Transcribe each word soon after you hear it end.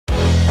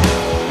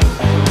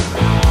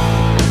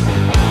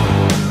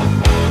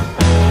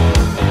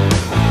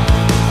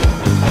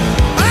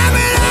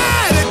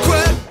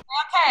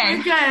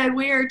good.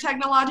 We are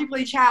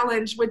technologically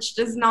challenged, which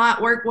does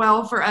not work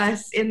well for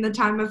us in the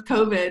time of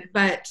COVID,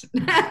 but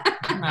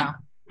No.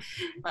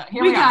 But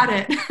here we we got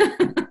are.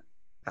 it.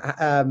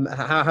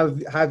 How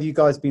have you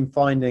guys been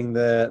finding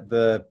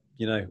the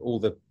all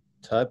the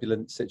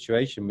turbulent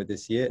situation with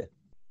this year?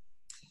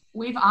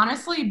 We've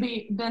honestly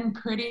been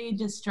pretty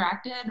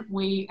distracted.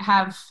 We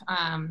have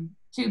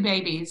 2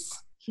 babies.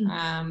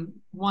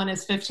 One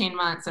is 15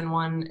 months and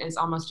one is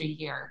almost a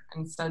year.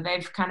 And so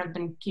they've kind of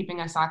been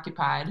keeping us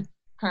occupied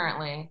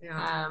currently.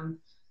 Yeah.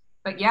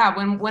 But yeah,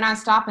 when I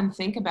stop and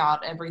think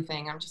about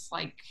everything, I'm just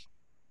like,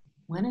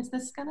 when is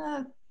this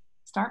gonna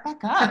start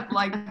back up?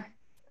 Like,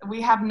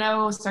 we have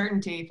no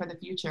certainty for the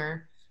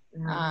future,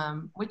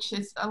 which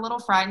is a little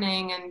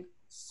frightening and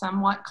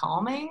somewhat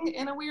calming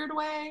in a weird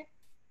way.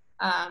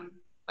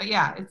 But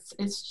yeah,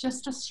 it's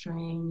just a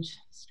strange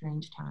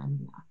time.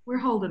 Yeah. We're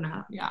holding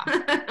up. Yeah.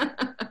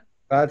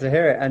 Glad to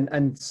hear it.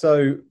 And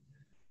so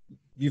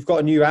you've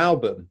got a new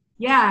album.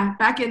 Yeah,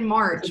 back in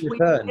March.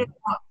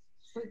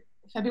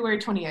 February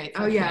 28th.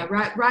 Oh yeah,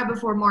 right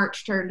before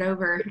March turned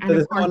over. So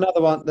there's not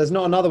another one. There's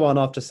not another one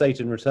after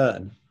Satan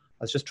Return.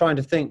 I was just trying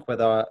to think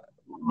whether.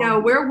 No,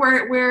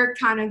 we're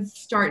kind of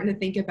starting to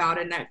think about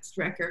a next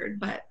record,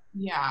 but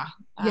yeah,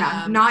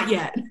 not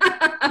yet.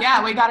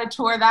 Yeah, we got to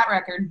tour that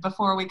record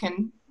before we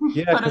can.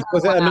 Yeah, because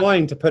was it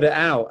annoying to put it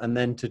out and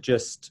then to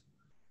just,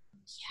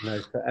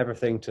 for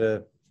everything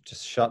to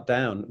just shut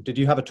down? Did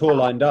you have a tour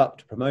lined up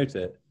to promote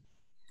it?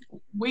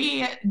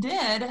 We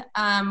did.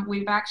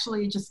 We've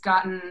actually just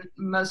gotten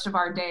most of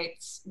our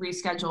dates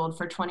rescheduled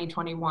for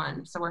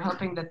 2021. So we're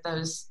hoping that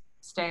those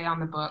stay on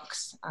the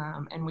books,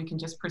 and we can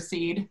just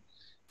proceed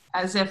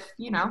as if,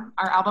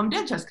 our album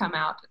did just come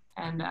out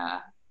and,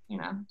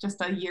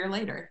 just a year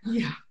later.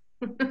 Yeah.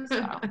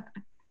 So.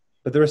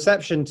 But the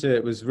reception to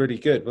it was really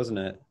good, wasn't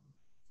it?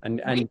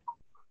 And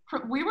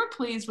we were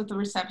pleased with the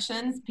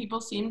receptions.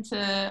 People seemed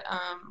to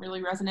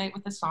really resonate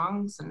with the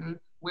songs, and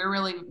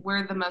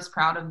we're the most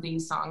proud of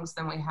these songs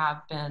than we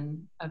have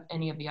been of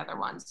any of the other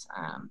ones.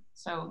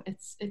 So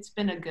it's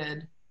been a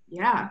good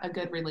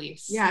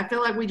release. Yeah, I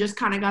feel like we just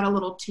kind of got a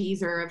little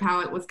teaser of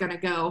how it was going to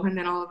go, and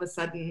then all of a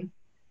sudden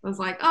it was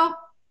like, oh,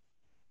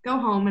 go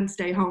home and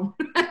stay home.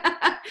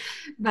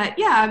 But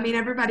yeah, I mean,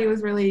 everybody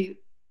was really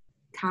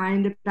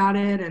kind about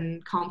it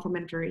and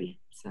complimentary,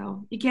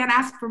 so you can't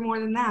ask for more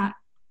than that,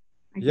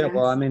 I guess.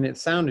 Well, I mean, it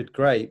sounded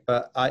great,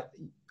 but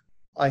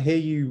I hear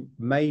you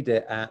made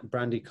it at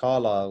Brandi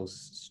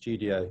Carlile's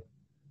studio.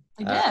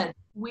 We did.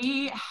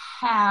 We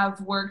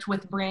have worked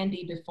with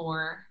Brandi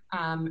before,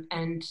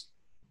 and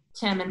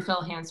Tim and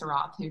Phil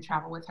Hanseroth, who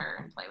travel with her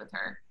and play with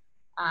her.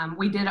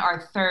 We did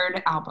our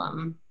 3rd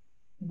album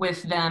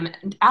with them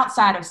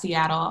outside of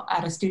Seattle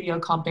at a studio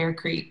called Bear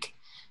Creek.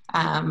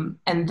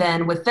 And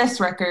then with this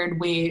record,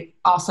 we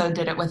also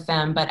did it with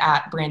them, but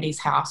at Brandi's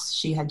house.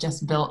 She had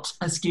just built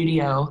a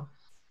studio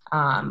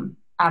out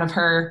of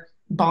her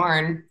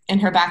barn in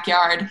her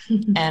backyard,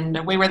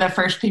 and we were the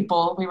first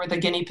people. We were the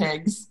guinea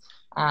pigs,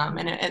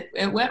 and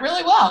it went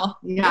really well.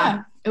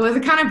 Yeah. It was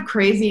a kind of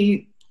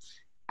crazy,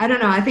 I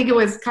don't know, I think it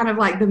was kind of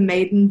like the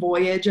maiden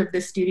voyage of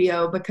the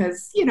studio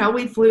because,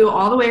 we flew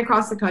all the way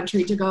across the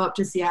country to go up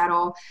to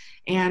Seattle,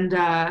 and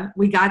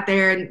we got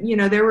there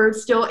and, there were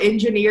still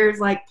engineers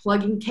like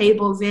plugging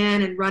cables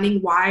in and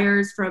running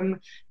wires from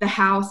the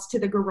house to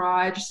the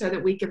garage so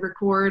that we could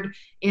record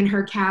in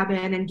her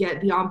cabin and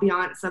get the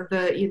ambiance of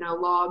the,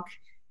 log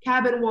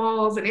cabin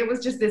walls. And it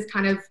was just this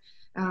kind of,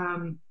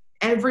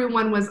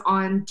 everyone was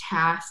on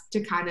task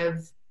to kind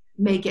of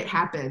make it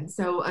happen.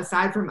 So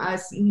aside from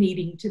us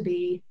needing to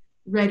be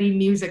ready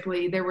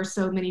musically, there were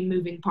so many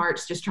moving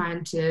parts just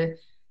trying to,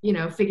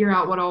 figure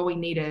out what all we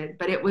needed.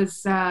 But it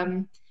was,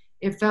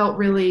 it felt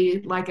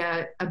really like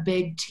a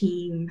big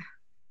team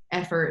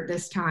effort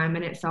this time.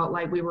 And it felt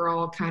like we were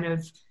all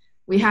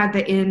we had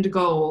the end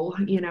goal,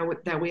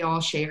 that we all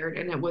shared.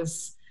 And it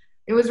was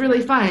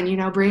really fun.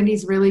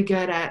 Brandi's really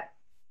good at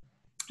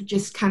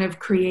just kind of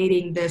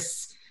creating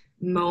this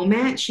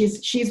moment.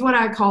 She's what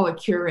I call a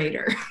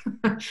curator,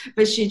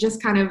 but she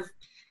just kind of,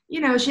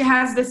 she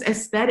has this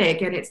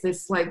aesthetic and it's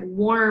this like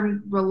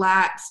warm,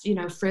 relaxed,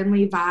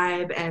 friendly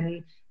vibe.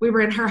 And we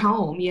were in her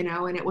home,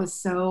 and it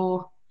was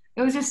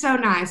just so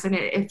nice. And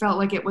it felt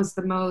like it was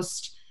the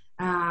most,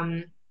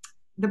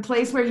 the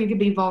place where you could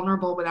be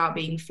vulnerable without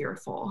being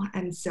fearful.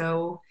 And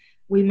so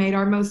we made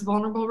our most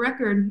vulnerable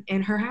record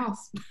in her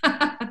house.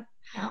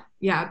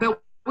 Yeah.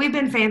 But we've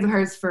been fans of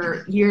hers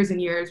for years and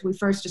years. We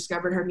first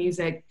discovered her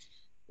music,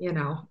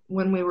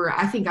 when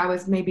I think I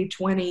was maybe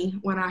 20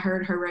 when I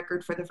heard her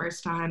record for the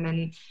first time.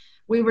 And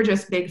we were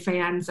just big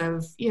fans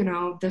of,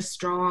 the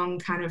strong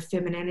kind of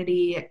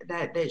femininity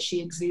that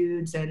she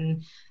exudes.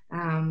 And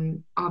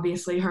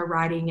obviously her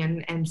writing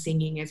and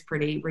singing is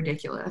pretty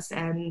ridiculous,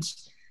 and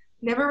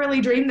never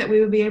really dreamed that we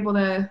would be able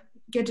to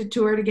get to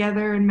tour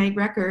together and make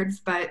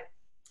records, but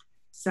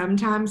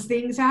sometimes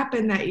things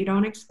happen that you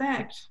don't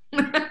expect.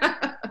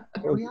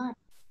 Here we are.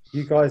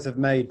 You guys have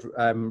made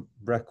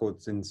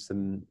records in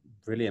some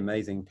really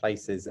amazing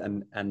places,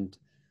 and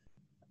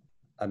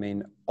I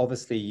mean,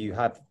 obviously you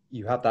have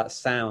you have that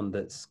sound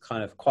that's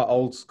kind of quite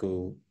old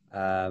school,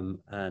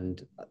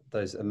 and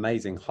those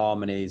amazing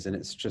harmonies, and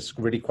it's just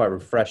really quite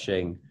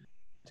refreshing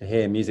to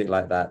hear music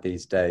like that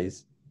these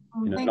days.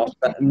 You know,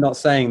 not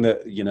saying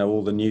that, you know,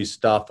 all the new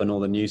stuff and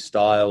all the new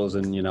styles,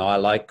 and, you know, I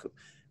like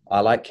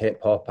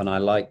hip hop and I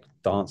like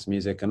dance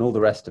music and all the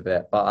rest of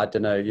it, but I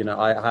don't know, you know,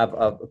 I have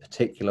a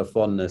particular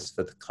fondness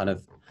for the kind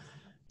of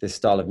this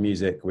style of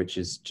music, which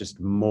is just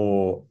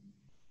more,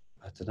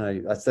 I don't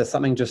know, there's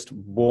something just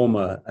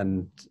warmer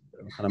and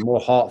kind of more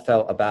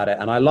heartfelt about it.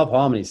 And I love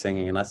harmony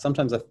singing, and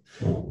sometimes I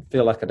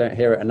feel like I don't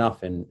hear it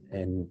enough in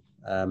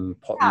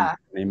pop music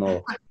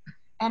anymore.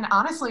 And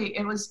honestly,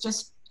 it was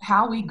just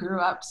how we grew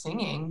up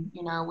singing.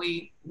 You know,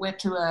 we went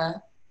to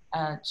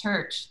a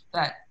church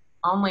that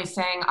only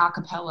sang a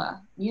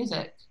cappella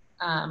music,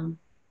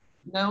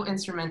 no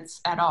instruments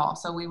at all.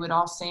 So we would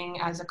all sing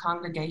as a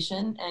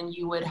congregation, and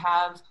you would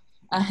have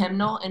a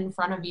hymnal in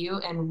front of you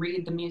and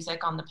read the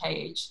music on the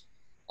page.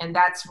 And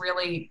that's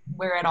really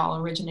where it all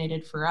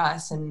originated for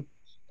us. And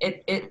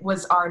it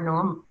was our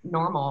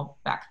normal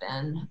back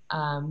then.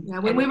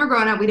 When we were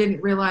growing up, we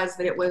didn't realize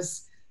that it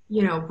was,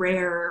 you know,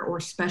 rare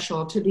or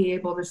special to be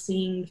able to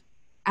sing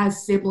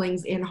as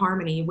siblings in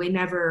harmony. We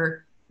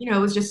never, you know,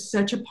 it was just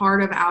such a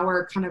part of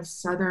our kind of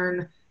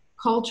Southern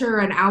culture,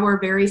 and our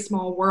very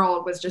small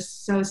world was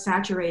just so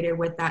saturated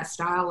with that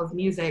style of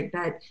music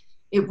that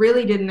it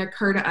really didn't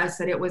occur to us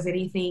that it was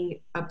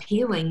anything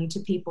appealing to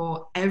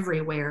people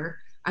everywhere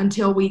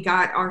until we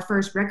got our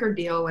first record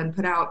deal and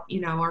put out,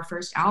 you know, our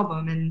first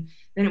album. And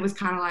then it was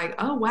kind of like,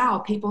 oh wow,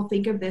 people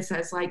think of this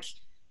as like,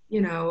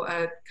 you know,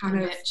 a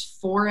kind of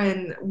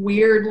foreign,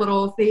 weird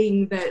little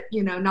thing that,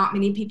 you know, not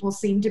many people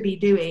seem to be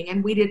doing.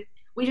 And we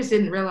just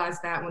didn't realize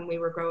that when we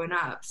were growing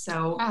up.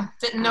 So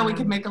didn't know we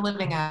could make a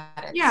living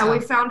at it. Yeah, so we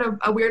found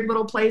a weird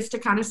little place to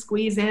kind of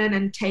squeeze in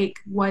and take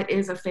what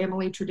is a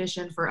family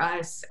tradition for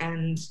us.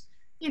 And,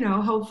 you know,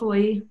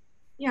 hopefully,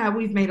 yeah,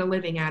 we've made a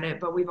living at it,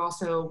 but we've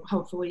also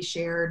hopefully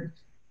shared,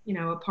 you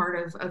know, a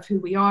part of who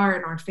we are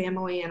and our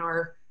family and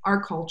our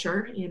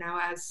culture, you know,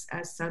 as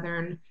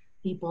Southern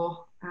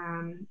people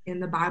in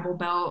the Bible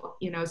Belt,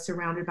 you know,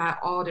 surrounded by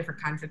all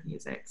different kinds of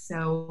music.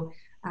 So,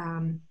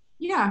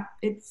 yeah,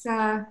 it's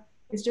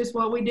just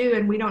what we do,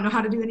 and we don't know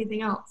how to do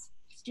anything else.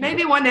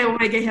 Maybe one day we'll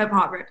make a hip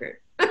hop record.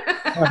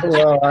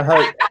 Well, I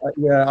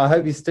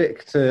hope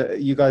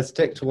you guys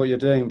stick to what you're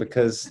doing,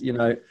 because, you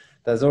know,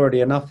 there's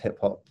already enough hip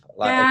hop.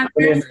 Like,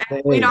 we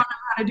don't know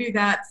how to do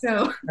that,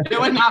 so it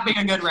would not be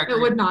a good record.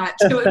 It would not.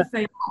 It would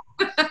fail.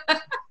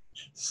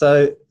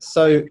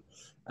 So,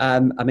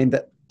 I mean,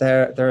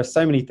 there are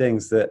so many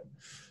things that,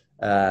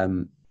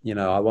 you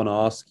know, I want to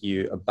ask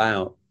you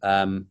about.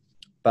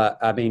 But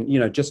I mean, you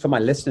know, just for my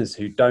listeners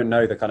who don't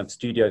know the kind of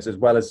studios, as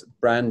well as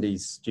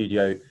Brandi's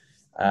studio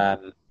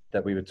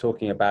that we were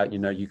talking about, you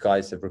know, you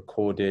guys have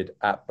recorded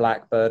at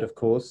Blackbird, of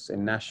course,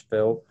 in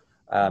Nashville,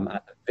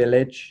 at the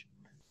Village,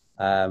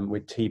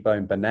 with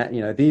T-Bone Burnett.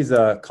 You know, these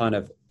are kind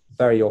of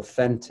very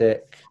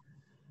authentic,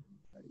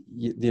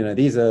 you know,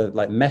 these are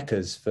like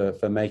meccas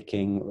for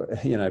making,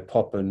 you know,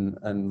 pop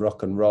and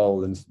rock and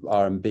roll and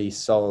R&B,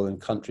 soul and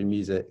country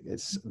music.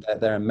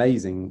 They're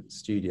amazing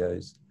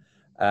studios.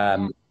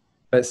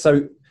 But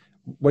so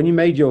when you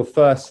made your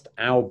first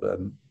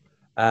album,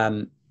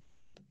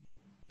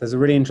 there's a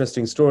really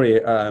interesting story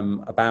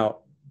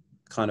about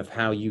kind of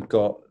how you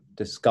got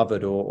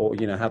discovered, or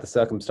you know, how the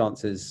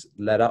circumstances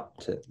led up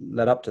to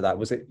that.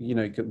 Was it, you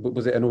know,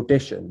 was it an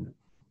audition?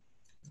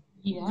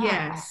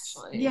 Yes.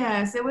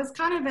 Yes, it was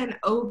kind of an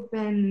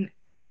open,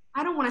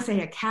 I don't want to say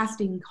a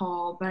casting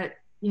call, but,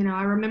 you know,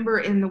 I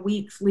remember in the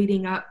weeks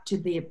leading up to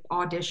the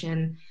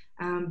audition,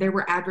 there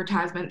were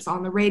advertisements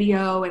on the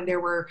radio, and there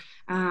were,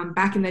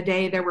 back in the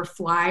day, there were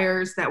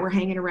flyers that were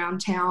hanging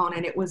around town,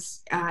 and it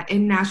was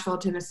in Nashville,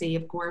 Tennessee,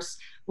 of course,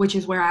 which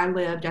is where I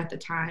lived at the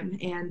time.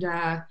 And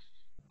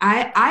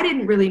I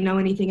didn't really know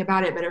anything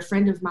about it, but a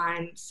friend of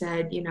mine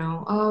said, you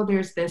know, oh,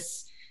 there's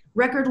this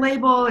record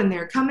label and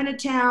they're coming to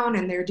town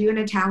and they're doing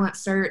a talent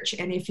search.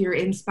 And if you're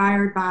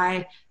inspired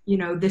by, you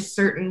know, this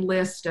certain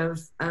list of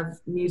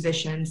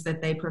musicians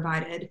that they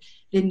provided,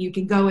 then you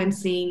can go and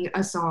sing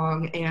a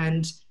song.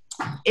 And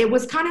it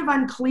was kind of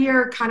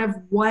unclear kind of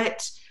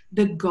what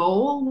the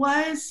goal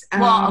was.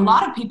 Well, a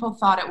lot of people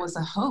thought it was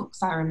a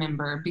hoax, I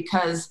remember,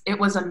 because it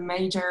was a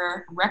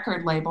major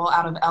record label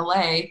out of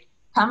LA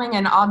coming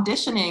and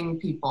auditioning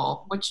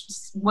people, which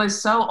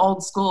was so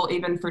old school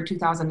even for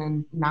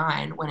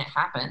 2009 when it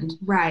happened.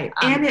 Right.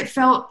 And it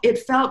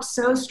felt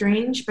so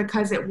strange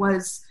because it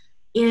was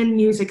in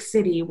Music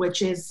City,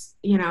 which is,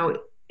 you know,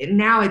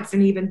 now it's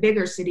an even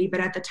bigger city, but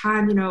at the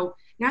time, you know,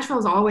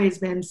 Nashville's always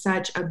been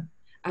such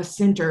a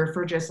center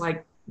for just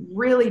like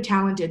really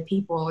talented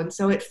people. And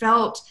so it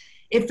felt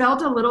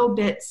a little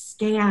bit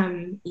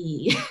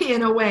scam-y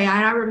in a way.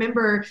 I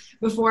remember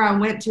before I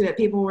went to it,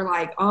 people were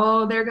like,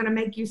 oh, they're going to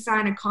make you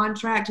sign a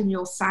contract and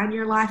you'll sign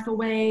your life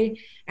away.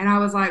 And I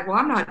was like, well,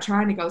 I'm not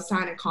trying to go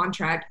sign a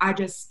contract.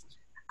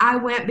 I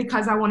went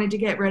because I wanted to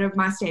get rid of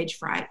my stage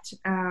fright.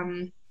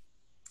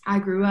 I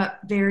grew up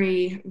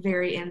very,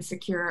 very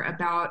insecure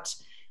about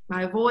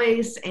my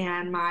voice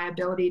and my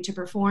ability to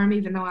perform,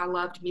 even though I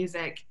loved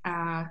music,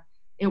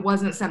 it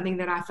wasn't something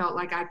that I felt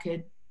like I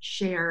could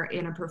share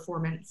in a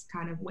performance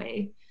kind of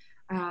way.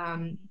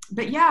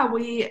 But yeah,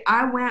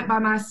 I went by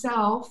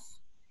myself,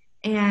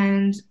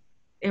 and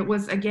it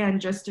was, again,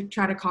 just to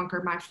try to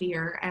conquer my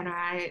fear. And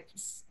I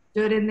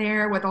stood in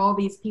there with all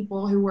these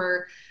people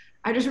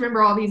I just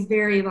remember all these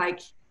very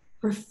like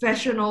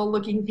professional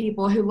looking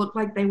people who looked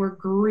like they were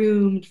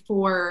groomed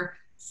for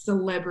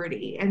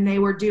celebrity, and they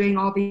were doing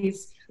all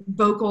these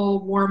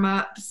vocal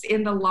warm-ups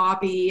in the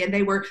lobby, and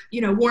they were,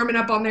 warming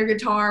up on their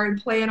guitar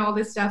and playing all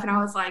this stuff. And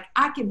I was like,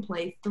 I can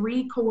play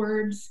 3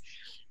 chords,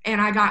 and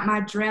I got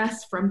my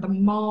dress from the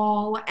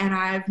mall, and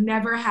I've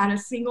never had a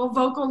single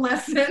vocal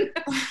lesson.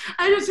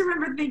 I just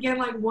remember thinking,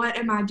 like, what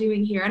am I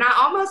doing here? And I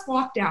almost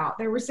walked out.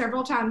 There were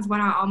several times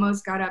when I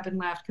almost got up and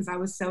left because I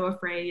was so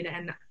afraid,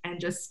 and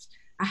just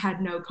I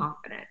had no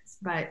confidence.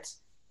 But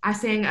I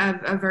sang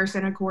a verse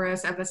and a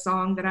chorus of a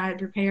song that I had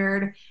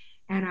prepared,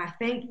 and I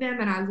thanked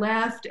them, and I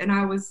left, and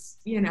I was,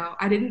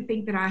 I didn't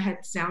think that I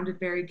had sounded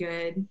very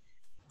good.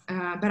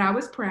 But I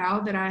was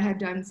proud that I had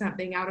done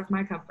something out of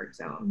my comfort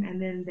zone.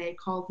 And then they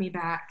called me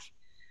back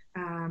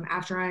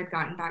after I had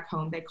gotten back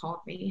home. They called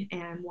me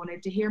and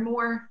wanted to hear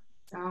more.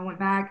 So I went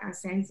back, I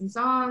sang some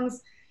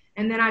songs,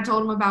 and then I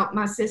told them about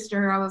my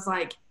sister. I was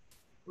like,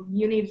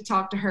 you need to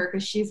talk to her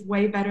because she's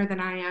way better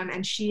than I am.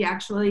 And she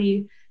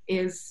actually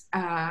is,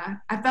 I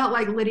felt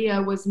like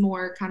Lydia was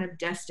more kind of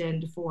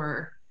destined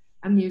for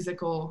a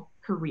musical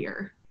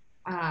career.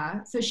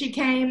 So she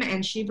came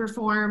and she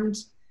performed.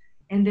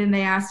 And then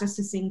they asked us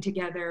to sing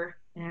together,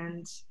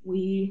 and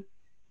we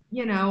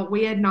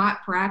had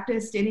not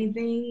practiced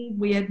anything.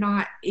 We had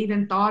not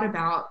even thought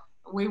about.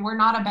 We were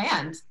not a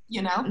band,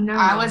 No.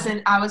 I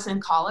was in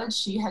college.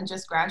 She had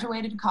just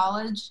graduated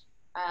college,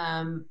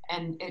 and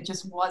it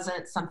just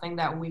wasn't something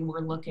that we were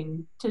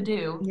looking to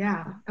do.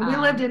 Yeah, and we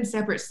lived in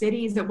separate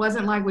cities. It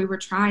wasn't like we were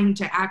trying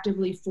to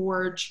actively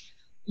forge,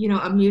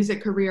 a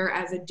music career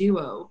as a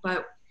duo,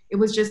 but it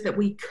was just that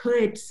we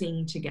could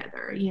sing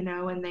together,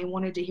 and they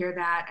wanted to hear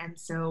that. And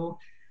so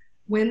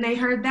when they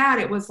heard that,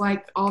 it was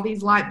like all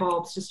these light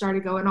bulbs just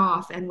started going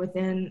off. And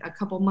within a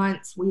couple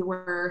months, we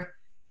were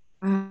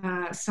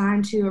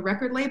signed to a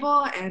record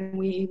label, and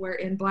we were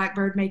in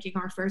Blackbird making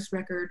our first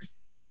record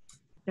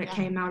that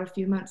came out a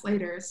few months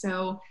later.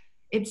 So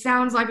it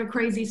sounds like a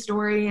crazy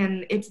story,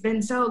 and it's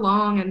been so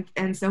long,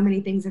 and so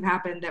many things have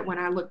happened that when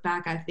I look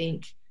back, I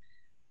think,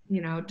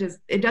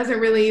 it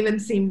doesn't really even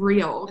seem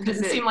real. It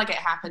doesn't seem like it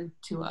happened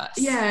to us.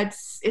 Yeah,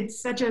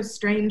 it's such a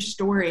strange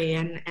story,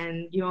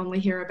 and you only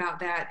hear about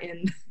that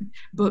in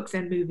books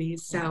and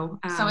movies. So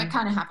so it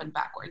kind of happened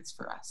backwards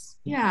for us.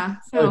 Yeah.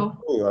 So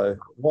cool, though.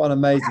 What an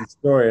amazing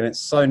story, and it's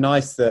so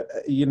nice that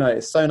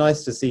it's so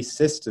nice to see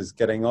sisters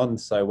getting on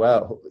so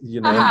well.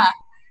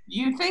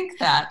 You think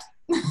that?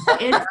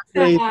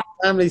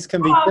 Families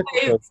can be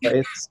difficult, but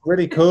it's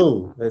really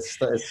cool. It's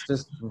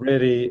just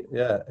really,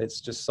 it's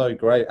just so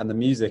great, and the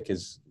music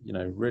is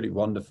really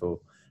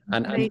wonderful.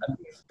 And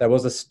there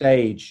was a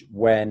stage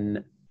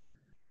when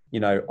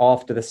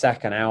after the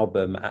second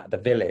album at the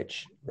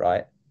Village,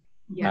 right?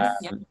 Yes.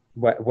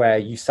 Where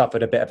you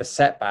suffered a bit of a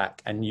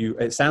setback, and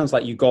it sounds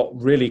like you got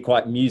really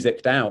quite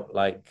musiced out,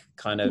 like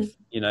kind of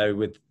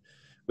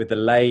with the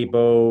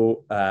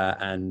label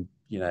and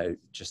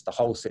just the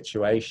whole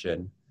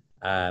situation.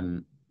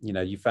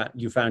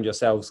 You found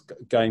yourselves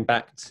going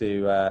back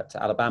to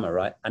Alabama,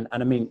 right? And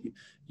I mean,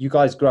 you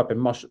guys grew up in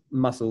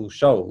Muscle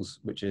Shoals,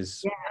 which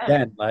is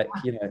again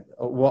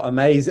what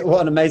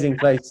an amazing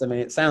place. I mean,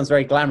 it sounds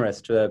very glamorous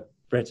to a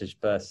British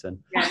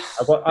person. Yes.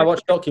 I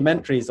watched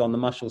documentaries on the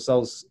Muscle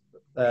Shoals.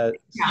 I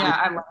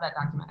love that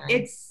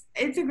documentary.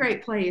 It's a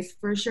great place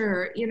for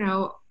sure.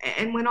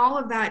 And when all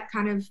of that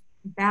kind of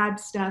bad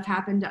stuff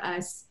happened to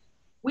us,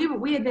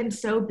 we had been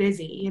so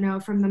busy,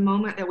 from the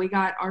moment that we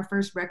got our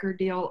first record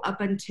deal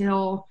up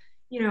until,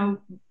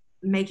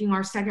 making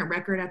our second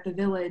record at the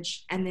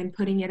Village and then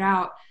putting it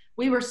out.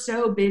 We were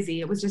so busy.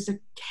 It was just a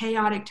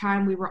chaotic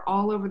time. We were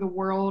all over the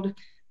world,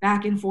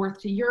 back and forth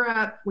to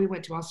Europe. We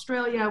went to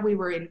Australia. We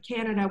were in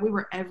Canada. We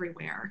were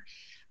everywhere.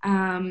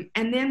 And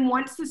then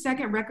once the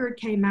second record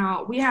came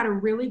out, we had a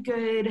really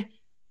good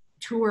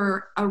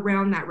tour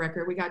around that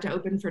record. We got to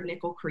open for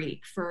Nickel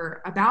Creek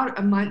for about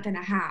a month and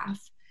a half.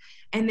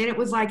 And then it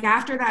was like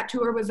after that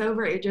tour was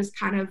over, it just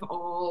kind of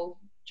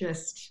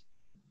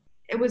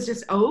it was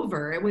just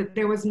over.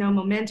 There was no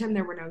momentum.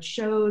 There were no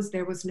shows.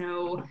 There was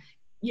no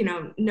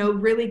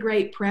really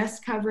great press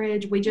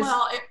coverage.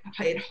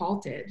 It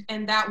halted.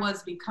 And that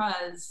was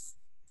because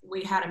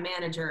we had a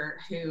manager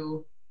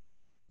who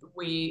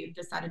we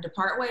decided to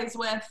part ways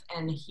with,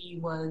 and he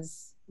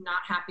was not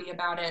happy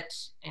about it,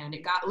 and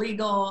it got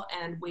legal,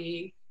 and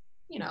we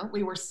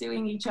were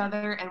suing each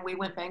other, and we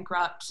went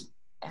bankrupt,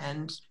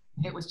 and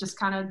it was just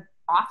kind of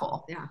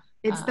awful. Yeah.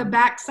 It's the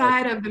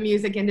backside of the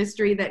music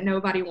industry that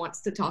nobody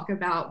wants to talk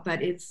about,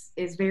 but it's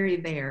very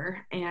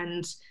there.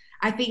 And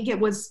I think it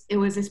was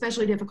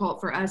especially difficult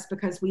for us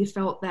because we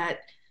felt that,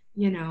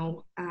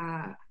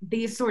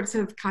 these sorts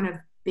of kind of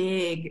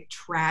big,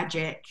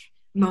 tragic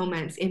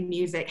moments in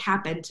music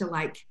happen to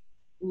like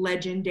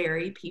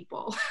legendary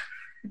people.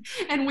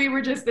 And we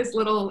were just this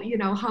little, you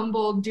know,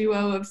 humble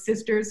duo of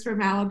sisters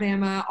from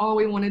Alabama. All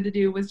we wanted to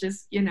do was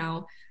just, you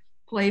know,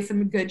 play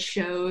some good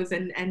shows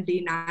and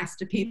be nice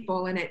to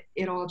people. And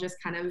it all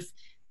just kind of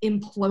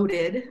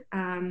imploded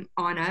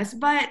on us.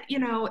 But, you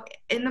know,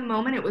 in the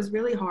moment, it was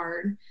really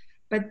hard.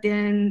 But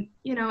then,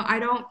 you know, I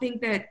don't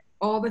think that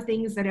all the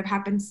things that have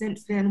happened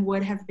since then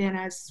would have been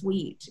as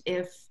sweet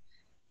if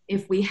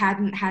we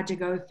hadn't had to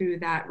go through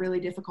that really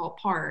difficult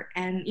part.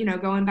 And, you know,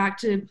 going back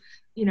to,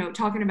 you know,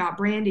 talking about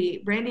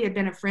Brandi had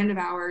been a friend of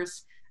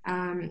ours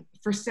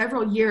for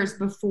several years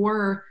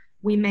before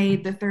we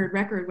made the third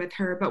record with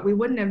her, but we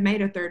wouldn't have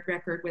made a third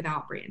record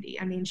without Brandi.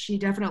 I mean, she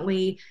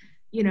definitely,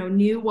 you know,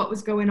 knew what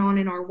was going on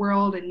in our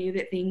world and knew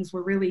that things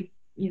were really,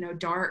 you know,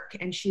 dark.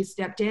 And she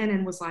stepped in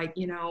and was like,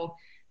 you know,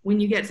 when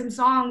you get some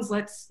songs,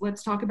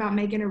 let's talk about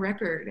making a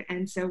record.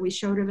 And so we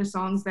showed her the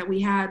songs that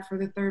we had for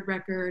the third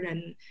record.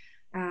 And,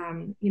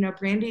 you know,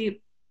 Brandi,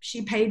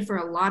 she paid for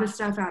a lot of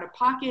stuff out of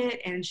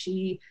pocket, and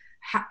she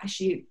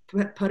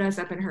put us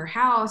up in her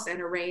house and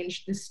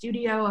arranged the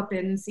studio up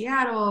in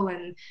Seattle.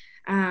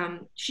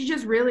 And she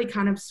just really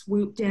kind of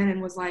swooped in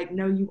and was like,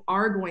 no, you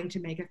are going to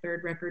make a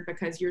third record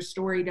because your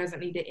story doesn't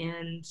need to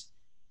end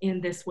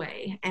in this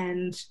way.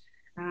 And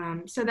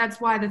so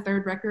that's why the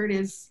third record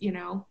is, you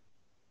know,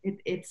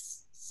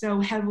 it's so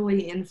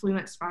heavily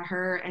influenced by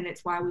her, and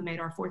it's why we made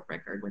our fourth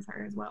record with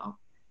her as well.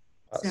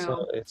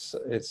 So it's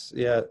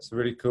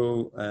really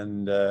cool.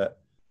 And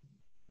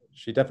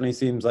she definitely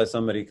seems like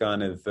somebody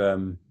kind of,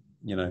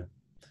 you know,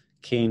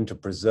 keen to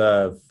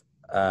preserve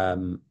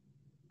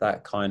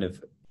that kind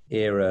of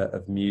era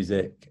of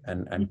music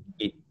and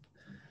keep,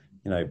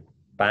 you know,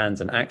 bands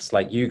and acts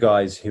like you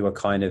guys who are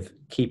kind of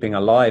keeping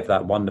alive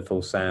that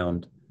wonderful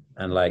sound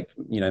and, like,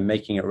 you know,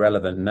 making it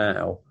relevant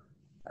now.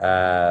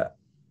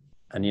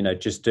 And, you know,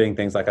 just doing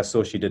things like I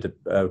saw she did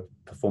a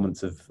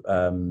performance of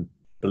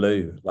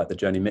Blue, like the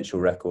Joni Mitchell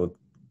record.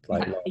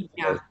 Like,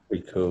 yeah,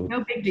 pretty cool.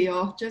 No big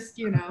deal. Just,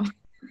 you know.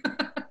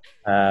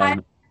 I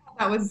thought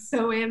that was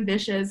so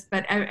ambitious,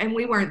 but and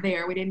we weren't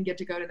there. We didn't get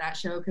to go to that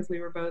show because we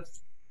were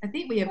both. I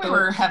think we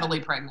were heavily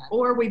pregnant,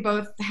 or we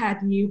both had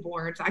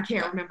newborns. I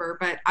can't remember,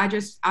 but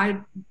I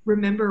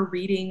remember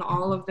reading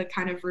all of the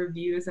kind of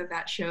reviews of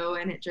that show,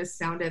 and it just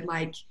sounded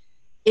like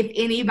if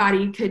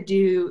anybody could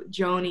do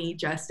Joni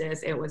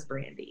justice, it was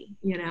Brandi.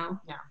 You know?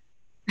 Yeah.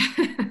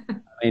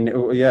 I mean,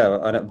 yeah,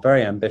 a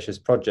very ambitious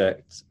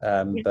project,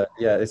 but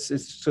yeah, it's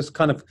just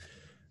kind of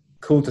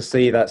cool to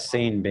see that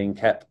scene being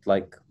kept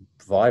like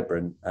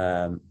vibrant,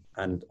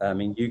 and I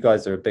mean, you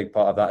guys are a big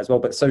part of that as well.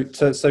 But so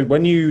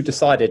when you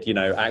decided, you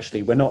know,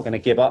 actually we're not going to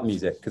give up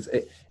music, because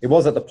it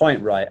was at the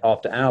point, right,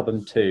 after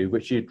album 2,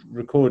 which you'd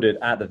recorded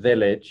at the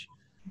Village,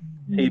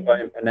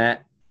 T-Bone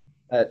Burnett,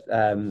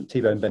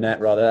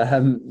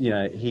 rather, you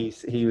know, he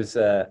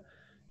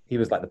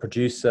was like the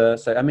producer.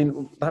 So, I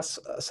mean, that's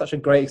such a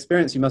great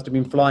experience. You must have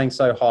been flying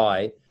so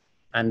high.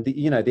 And,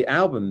 you know, the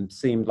album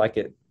seemed like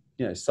it,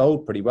 you know,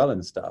 sold pretty well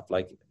and stuff.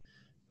 Like,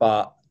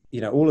 but, you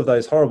know, all of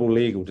those horrible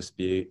legal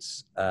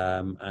disputes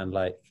and,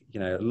 like, you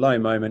know, low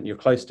moment, you're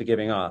close to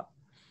giving up.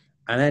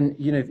 And then,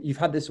 you know, you've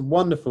had this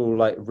wonderful,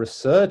 like,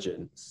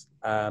 resurgence.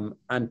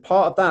 And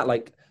part of that,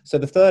 like, so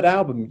the third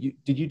album,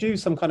 did you do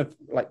some kind of,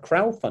 like,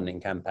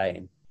 crowdfunding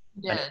campaign?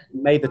 Yeah.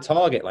 Made the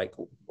target, like,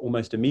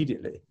 almost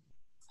immediately.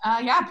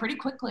 Yeah, pretty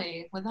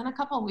quickly. Within a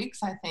couple of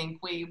weeks, I think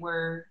we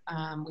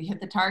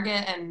hit the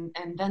target and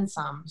then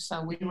some.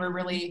 So we were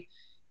really,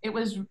 it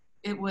was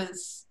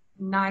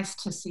nice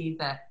to see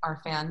that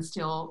our fans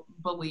still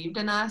believed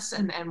in us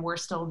and we're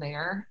still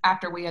there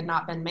after we had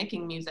not been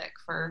making music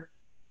for,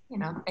 you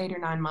know, 8 or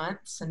 9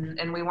 months,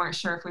 and we weren't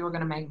sure if we were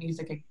going to make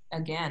music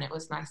again. It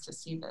was nice to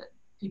see that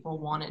people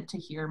wanted to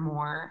hear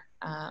more.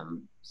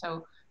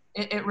 So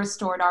it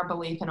restored our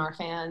belief in our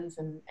fans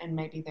and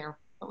maybe their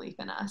belief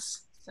in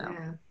us. So.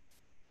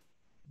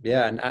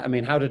 Yeah, and I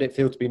mean, how did it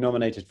feel to be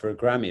nominated for a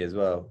Grammy as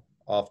well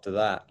after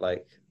that?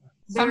 Like,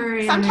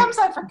 sometimes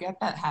I forget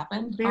that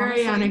happened.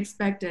 Very honestly.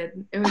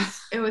 Unexpected.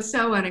 It was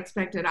so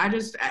unexpected.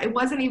 It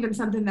wasn't even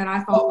something that I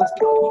thought was.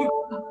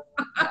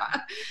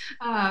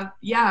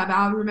 Yeah, but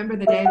I'll remember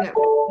the day that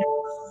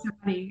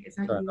somebody. Is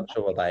that sorry, you? I'm not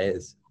sure what that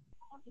is.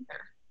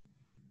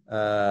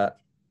 I've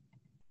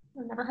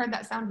never heard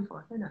that sound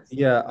before. Who knows?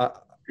 Yeah.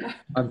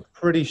 I'm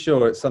pretty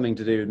sure it's something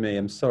to do with me.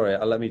 I'm sorry.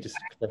 Let me just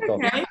click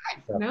off. Okay.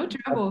 No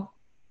trouble.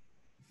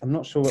 I'm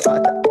not sure.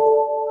 I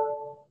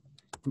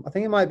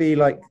think it might be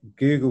like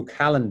Google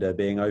Calendar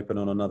being open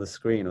on another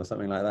screen or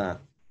something like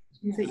that.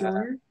 Is it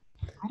yours?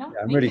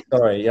 I'm really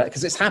sorry. Yeah,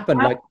 because it's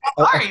happened like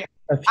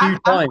a few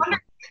times.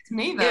 It's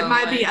me though. It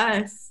might be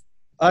us.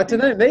 I don't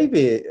know,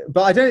 maybe,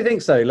 but I don't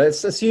think so.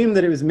 Let's assume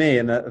that it was me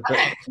and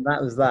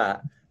that was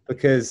that,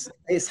 because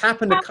it's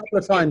happened a couple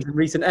of times in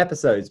recent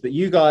episodes. But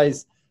you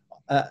guys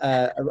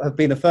have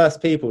been the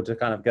first people to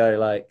kind of go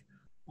like,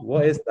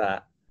 "What is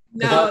that?"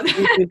 No, I've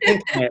been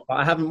thinking it, but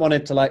I haven't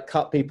wanted to like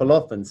cut people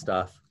off and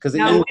stuff because we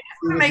just want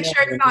to make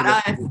sure it's not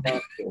us.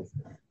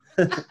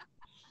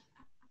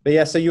 But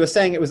yeah, so you were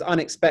saying it was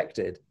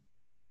unexpected.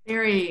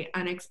 Very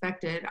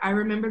unexpected. I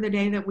remember the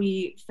day that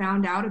we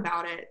found out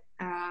about it.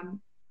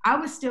 I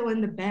was still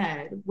in the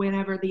bed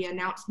whenever the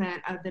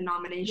announcement of the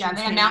nominations Yeah,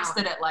 they came announced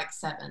out it at like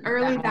 7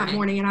 early that that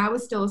morning, and I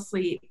was still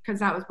asleep because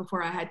that was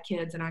before I had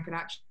kids and I could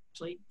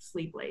actually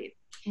sleep late.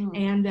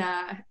 And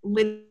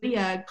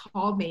Lydia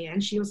called me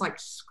and she was like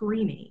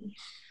screaming,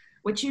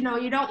 which, you know,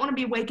 you don't want to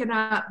be waken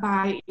up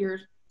by your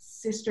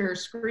sister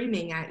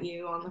screaming at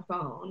you on the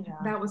phone. Yeah.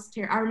 That was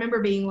terrible. I remember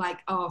being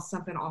like, oh,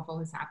 something awful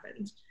has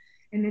happened.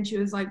 And then she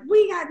was like,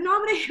 we got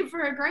nominated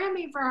for a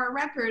Grammy for our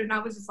record. And I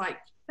was just like,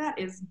 that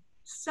is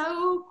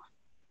so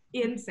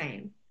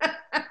insane.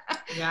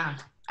 Yeah.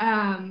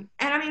 And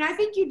I mean, I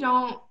think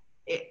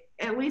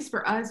at least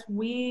for us,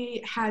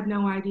 we had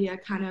no idea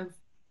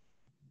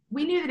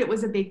we knew that it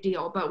was a big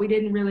deal, but we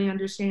didn't really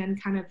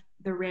understand kind of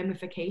the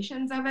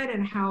ramifications of it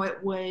and how it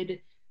would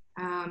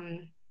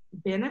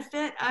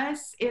benefit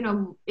us in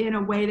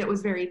a way that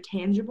was very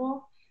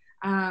tangible.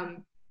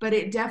 But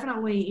it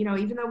definitely, you know,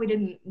 even though we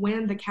didn't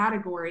win the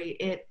category,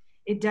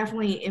 it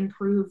definitely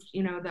improved,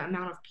 you know, the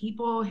amount of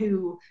people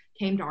who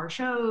came to our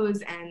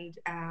shows and,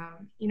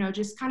 you know,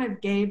 just kind of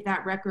gave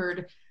that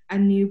record a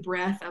new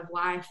breath of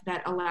life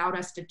that allowed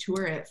us to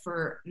tour it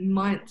for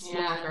months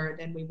longer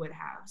than we would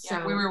have. Yeah,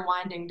 so we were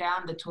winding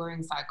down the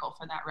touring cycle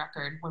for that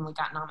record when we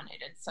got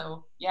nominated.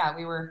 So yeah,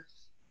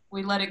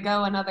 we let it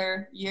go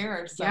another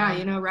year or so. Yeah,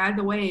 you know, ride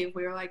the wave.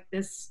 We were like,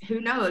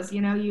 who knows,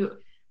 you know,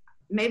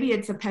 maybe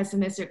it's a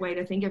pessimistic way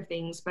to think of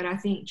things, but I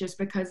think just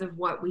because of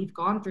what we've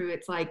gone through,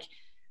 it's like,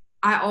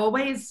 I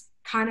always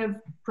kind of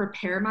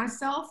prepare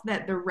myself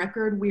that the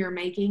record we are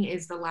making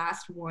is the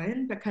last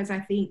one, because I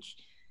think,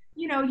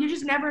 you know, you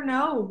just never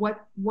know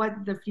what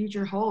the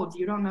future holds.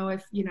 You don't know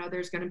if, you know,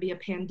 there's going to be a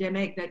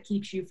pandemic that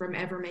keeps you from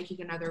ever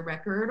making another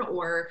record,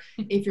 or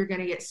if you're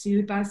going to get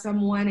sued by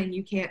someone and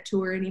you can't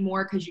tour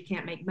anymore because you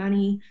can't make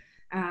money.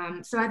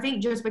 So I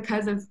think just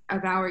because of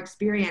our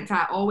experience,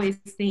 I always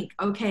think,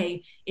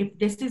 okay, if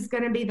this is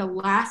going to be the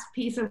last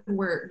piece of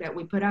work that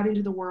we put out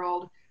into the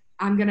world,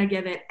 I'm going to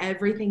give it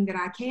everything that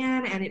I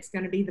can, and it's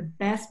going to be the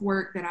best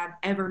work that I've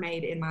ever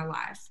made in my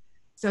life.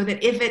 So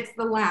that if it's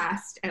the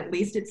last, at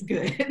least it's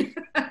good.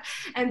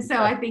 And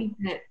so I think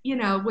that, you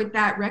know, with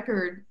that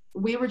record,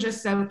 we were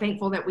just so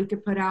thankful that we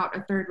could put out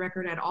a third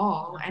record at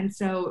all. And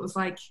so it was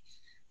like,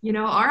 you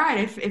know, all right,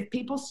 if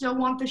people still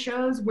want the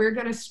shows, we're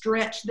going to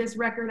stretch this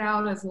record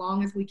out as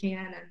long as we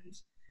can.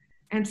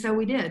 And so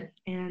we did.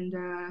 And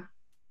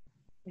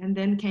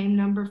then came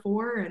number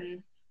 4,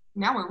 and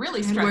now we're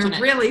really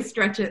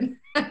stretching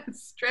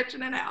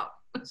stretching it out.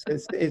 So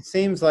it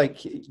seems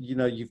like, you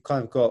know, you've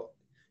kind of got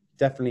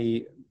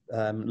definitely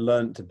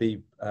learned to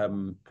be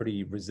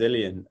pretty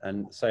resilient.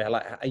 And so,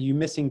 like, are you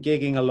missing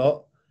gigging a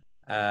lot?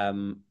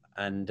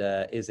 And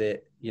is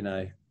it, you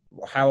know,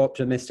 how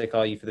optimistic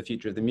are you for the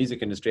future of the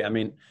music industry? I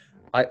mean,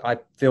 I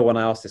feel when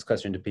I ask this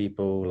question to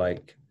people,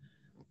 like,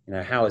 you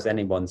know, how is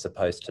anyone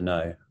supposed to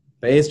know?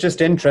 But it's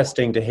just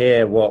interesting to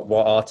hear what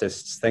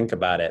artists think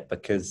about it,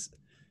 because,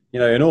 you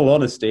know, in all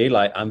honesty,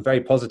 like, I'm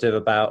very positive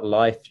about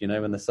life, you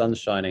know, when the sun's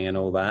shining and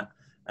all that,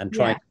 and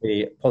trying to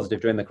be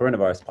positive during the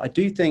coronavirus. But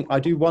I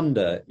do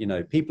wonder, you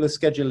know, people are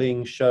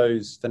scheduling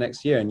shows for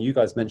next year, and you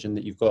guys mentioned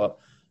that you've got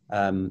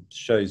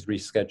shows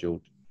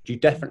rescheduled. Do you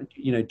definitely,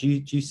 you know, do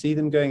you see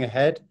them going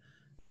ahead?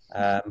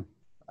 Are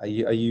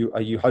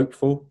you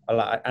hopeful?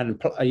 And,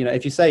 you know,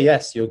 if you say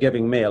yes, you're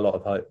giving me a lot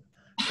of hope.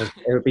 It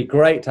would be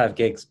great to have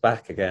gigs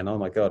back again. Oh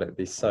my God, it would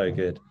be so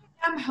good.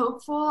 I'm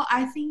hopeful.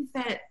 I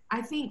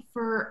think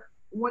for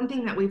one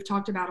thing that we've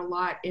talked about a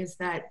lot is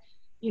that,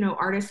 you know,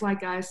 artists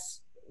like us,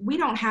 we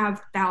don't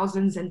have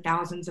thousands and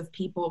thousands of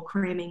people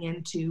cramming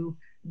into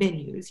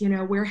venues. You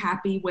know, we're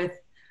happy with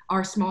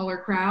our smaller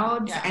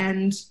crowds.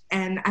 And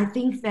I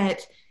think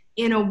that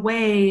in a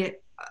way,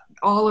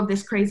 all of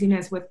this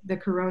craziness with the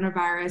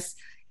coronavirus,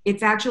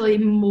 it's actually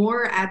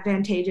more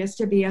advantageous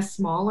to be a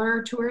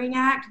smaller touring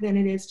act than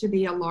it is to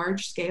be a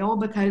large scale,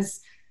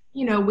 because,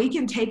 you know, we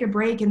can take a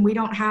break and we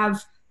don't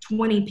have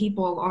 20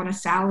 people on a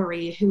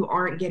salary who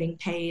aren't getting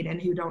paid and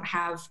who don't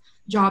have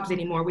jobs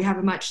anymore. We have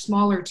a much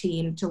smaller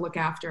team to look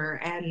after.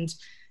 And,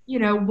 you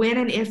know, when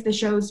and if the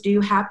shows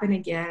do happen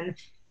again,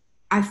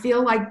 I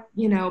feel like,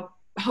 you know,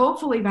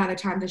 hopefully by the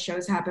time the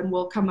shows happen,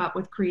 we'll come up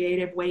with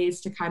creative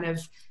ways to kind of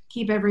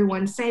keep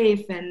everyone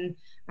safe and,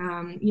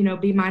 you know,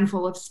 be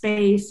mindful of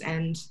space.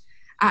 And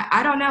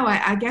I don't know,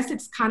 I guess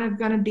it's kind of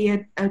going to be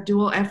a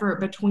dual effort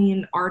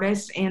between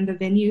artists and the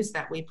venues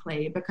that we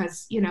play,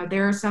 because, you know,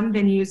 there are some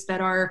venues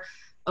that are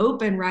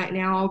open right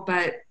now,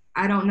 but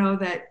I don't know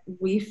that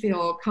we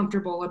feel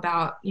comfortable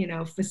about, you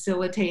know,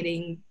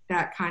 facilitating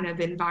that kind of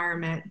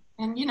environment.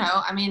 And, you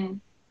know, I mean,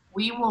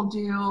 we will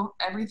do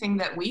everything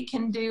that we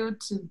can do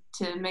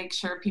to make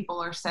sure people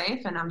are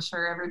safe. And I'm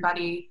sure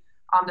everybody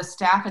on the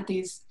staff at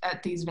these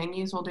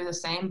venues will do the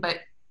same, but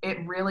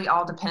it really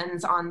all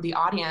depends on the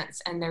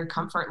audience and their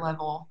comfort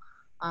level.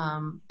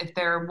 If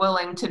they're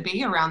willing to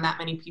be around that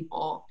many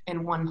people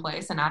in one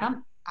place. And I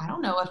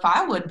don't know if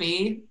I would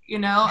be, you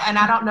know, and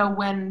I don't know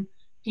when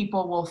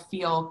people will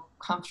feel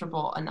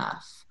comfortable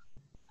enough.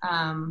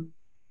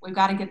 we've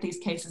got to get these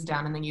cases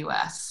down in the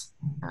U.S.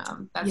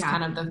 That's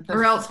kind of the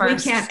or else we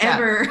can't step.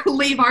 ever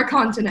leave our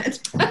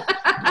continent.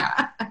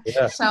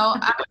 Yeah. So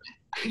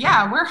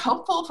yeah, we're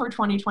hopeful for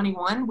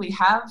 2021.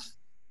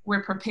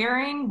 We're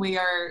preparing, we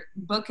are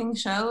booking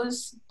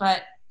shows,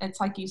 but it's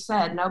like you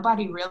said,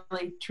 nobody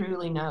really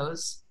truly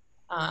knows.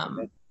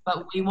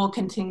 But we will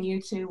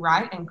continue to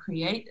write and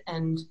create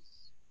and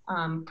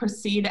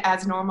proceed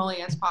as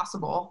normally as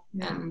possible,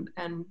 and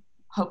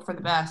hope for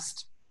the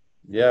best.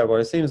 Yeah, well,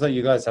 it seems like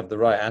you guys have the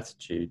right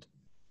attitude.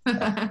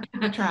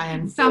 We're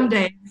trying. Some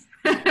days.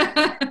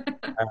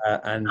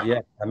 And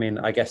yeah, I mean,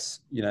 I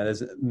guess,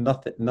 there's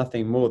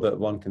nothing more that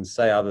one can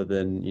say other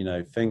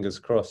than, fingers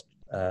crossed,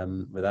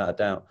 without a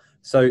doubt.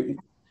 So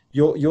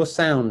your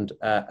sound,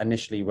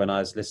 initially when I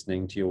was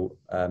listening to your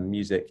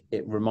music,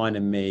 it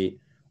reminded me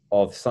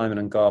of Simon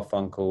and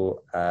Garfunkel,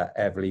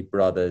 Everly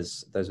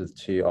Brothers. Those are the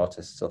two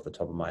artists off the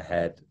top of my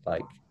head,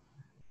 but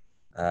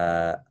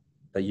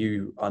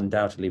you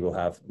undoubtedly will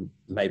have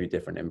maybe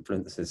different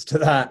influences to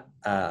that,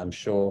 I'm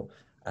sure.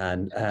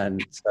 And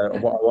so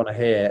what I want to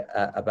hear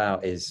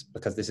about is,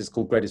 because this is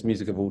called Greatest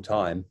Music of All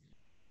Time,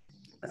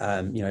 who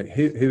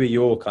are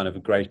your kind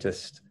of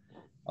greatest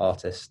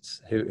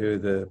artists? Who are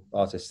the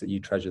artists that you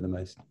treasure the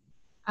most?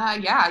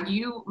 Yeah,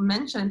 you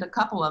mentioned a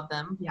couple of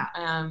them.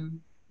 Yeah.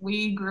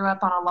 We grew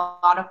up on a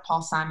lot of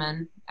Paul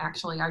Simon.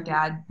 Actually, our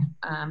dad,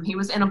 he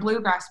was in a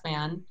bluegrass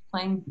band,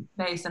 playing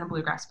bass in a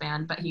bluegrass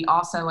band, but he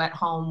also at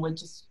home would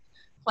just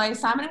play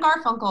Simon and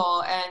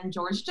Garfunkel and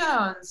George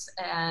Jones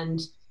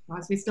and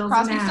Crosby, Stills,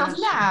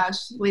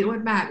 Nash,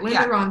 Fleetwood Mac,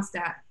 Linda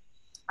Ronstadt.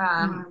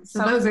 So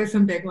those are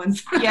some big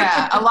ones.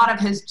 Yeah, a lot of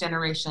his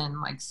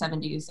generation, like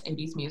 70s,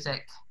 80s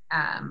music,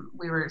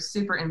 we were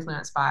super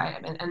influenced by.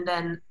 And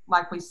then,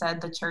 like we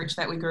said, the church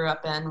that we grew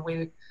up in,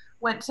 we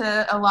went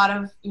to a lot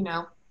of,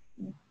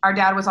 our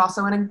dad was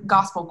also in a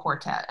gospel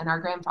quartet, and our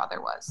grandfather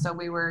was. So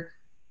we were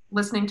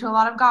listening to a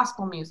lot of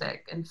gospel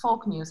music and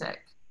folk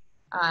music.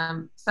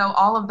 So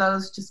all of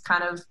those just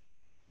kind of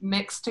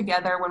mixed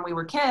together when we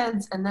were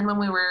kids. And then when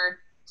we were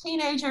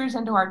teenagers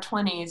into our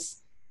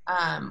 20s,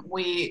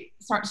 we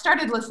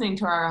started listening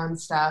to our own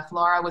stuff.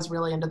 Laura was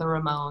really into the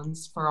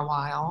Ramones for a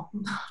while.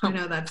 I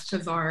know that's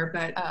bizarre,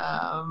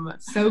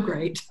 but so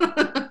great.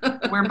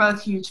 We're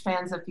both huge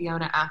fans of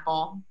Fiona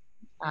Apple.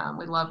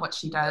 We love what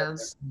she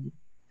does.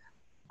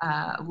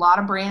 A lot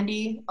of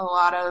Brandi, a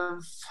lot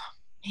of,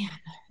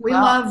 we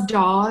love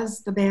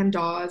Dawes, the band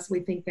Dawes. We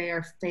think they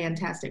are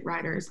fantastic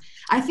writers.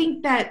 I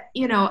think that,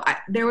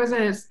 there was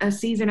a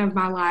season of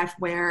my life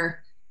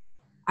where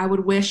I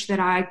would wish that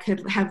I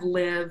could have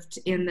lived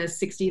in the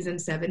 60s and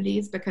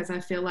 70s, because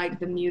I feel like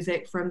the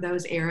music from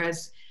those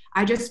eras,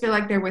 I just feel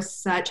like there was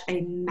such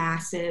a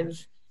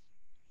massive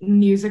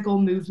musical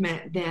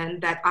movement then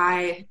that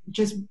I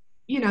just,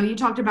 you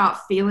talked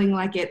about feeling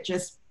like it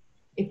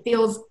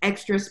feels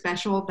extra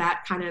special,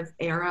 that kind of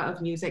era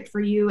of music for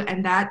you.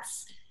 And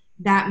that's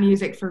that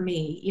music for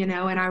me, and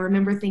I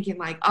remember thinking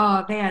like,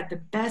 oh, they had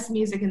the best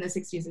music in the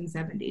 60s and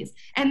 70s.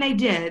 And they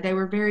did. They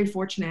were very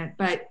fortunate.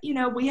 But,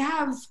 we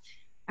have,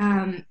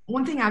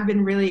 one thing I've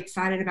been really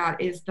excited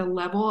about is the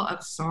level of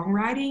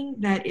songwriting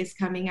that is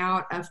coming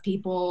out of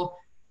people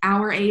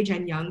our age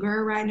and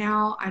younger right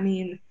now. I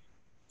mean,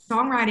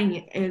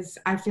 songwriting is,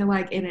 I feel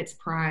like, in its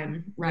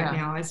prime right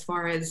now, as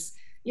far as,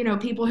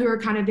 people who are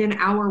kind of in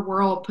our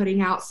world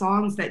putting out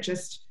songs that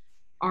just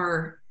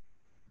are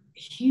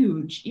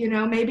huge,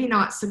 maybe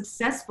not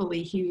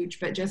successfully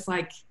huge, but just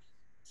like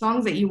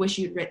songs that you wish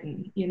you'd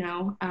written, we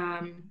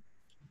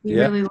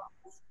really love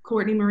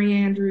Courtney Marie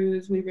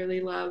Andrews. We really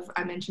love,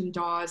 I mentioned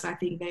Dawes. I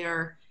think they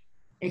are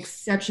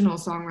exceptional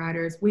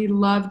songwriters. We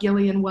love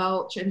Gillian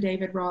Welch and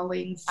David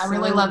Rawlings. I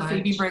really love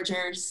Phoebe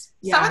Bridgers.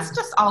 Yeah. So it's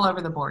just all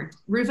over the board.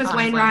 Rufus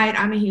honestly. Wainwright.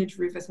 I'm a huge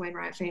Rufus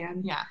Wainwright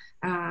fan. Yeah.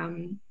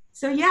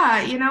 So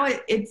yeah,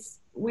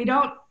 we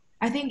don't,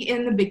 I think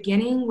in the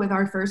beginning with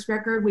our first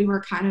record, we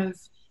were kind of,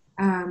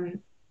 and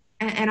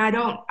I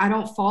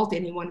don't fault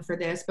anyone for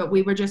this, but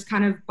we were just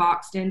kind of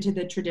boxed into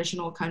the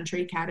traditional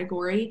country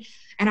category.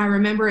 And I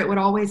remember it would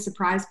always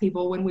surprise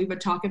people when we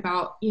would talk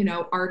about,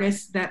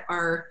 artists that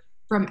are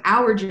from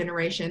our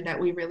generation that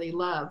we really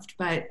loved.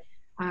 But,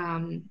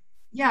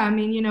 yeah, I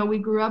mean, we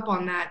grew up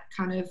on that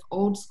kind of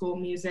old school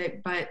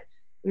music, but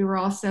we were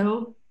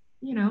also,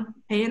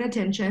 paying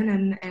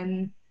attention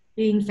and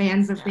being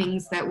fans of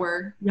things that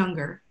were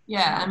younger.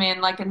 Yeah, I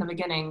mean, like in the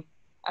beginning,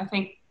 I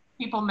think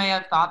people may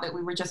have thought that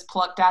we were just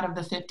plucked out of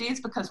the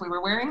 50s because we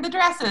were wearing the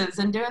dresses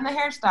and doing the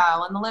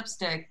hairstyle and the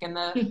lipstick and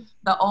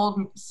the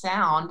old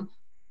sound.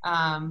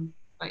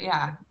 But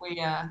yeah,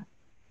 we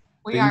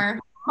are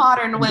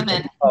modern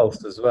women.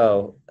 Pulse as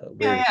well.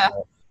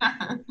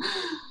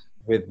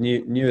 With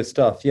newer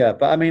stuff, yeah.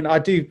 But I mean, I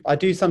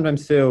do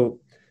sometimes feel,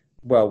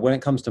 well, when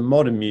it comes to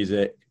modern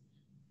music,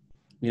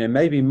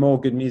 maybe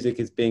more good music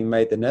is being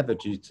made than ever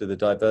due to the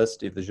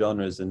diversity of the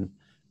genres and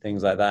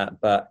things like that.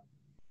 But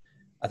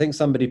I think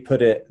somebody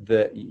put it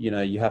that,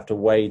 you have to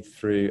wade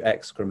through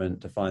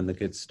excrement to find the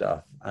good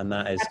stuff. And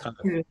that is kind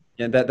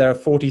of, that there are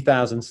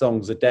 40,000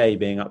 songs a day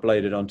being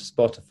uploaded onto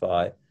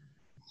Spotify.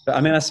 But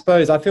I mean, I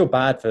suppose I feel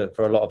bad for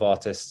a lot of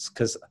artists,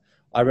 because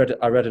I read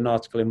an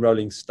article in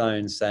Rolling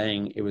Stone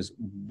saying it was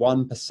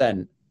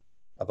 1%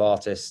 of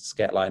artists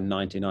get like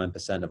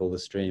 99% of all the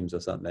streams or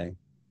something.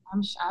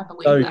 I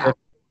believe So that.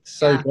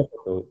 so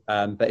difficult.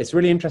 But it's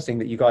really interesting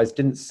that you guys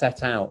didn't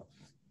set out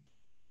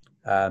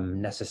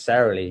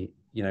necessarily,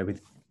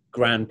 with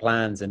grand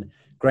plans and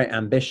great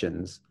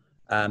ambitions.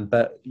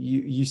 But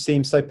you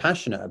seem so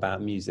passionate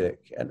about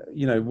music, and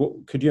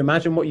could you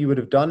imagine what you would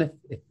have done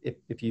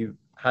if you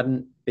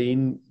hadn't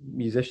been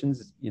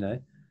musicians?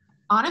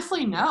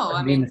 Honestly, no.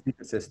 I mean,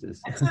 the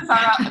Sisters.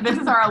 this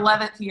is our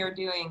 11th year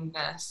doing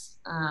this,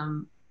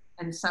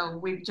 and so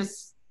we've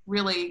just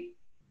really,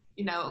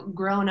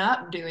 grown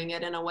up doing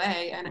it in a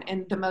way, and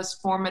in the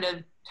most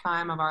formative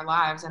time of our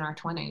lives in our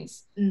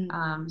 20s.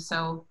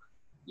 So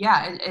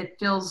yeah, it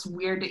feels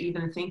weird to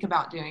even think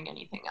about doing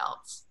anything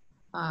else.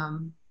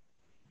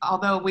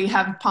 Although we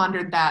have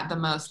pondered that the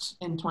most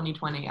in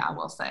 2020, I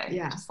will say.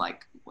 Yeah. Just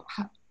like,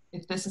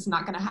 if this is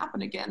not going to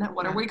happen again,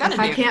 what are we going to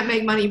do? If I can't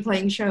make money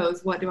playing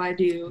shows, what do I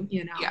do?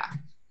 Yeah.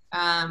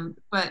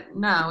 But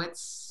no,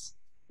 it's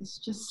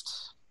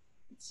just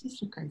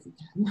a crazy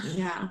time.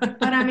 Yeah.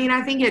 But I mean,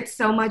 I think it's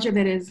so much of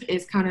it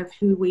is kind of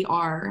who we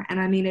are. And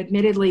I mean,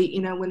 admittedly,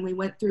 when we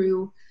went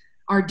through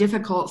our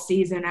difficult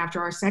season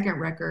after our second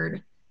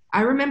record,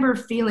 I remember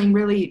feeling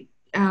really,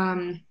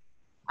 I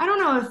don't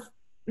know if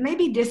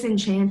maybe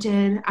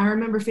disenchanted. I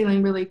remember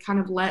feeling really kind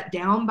of let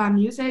down by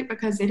music,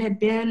 because it had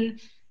been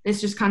this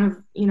just kind of,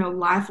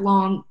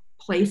 lifelong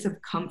place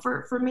of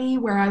comfort for me,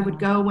 where I would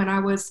go when I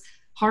was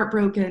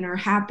heartbroken or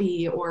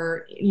happy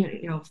or,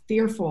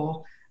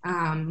 fearful,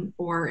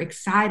 or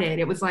excited.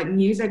 It was like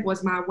music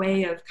was my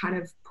way of kind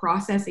of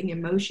processing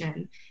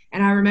emotion.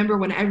 And I remember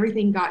when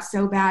everything got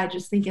so bad,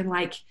 just thinking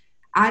like,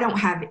 I don't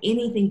have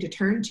anything to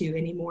turn to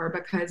anymore,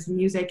 because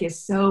music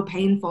is so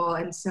painful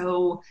and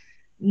so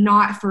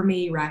not for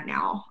me right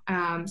now.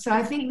 So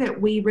I think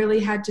that we really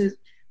had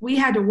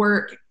to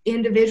work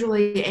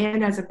individually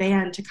and as a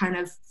band to kind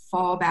of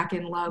fall back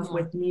in love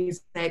with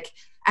music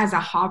as a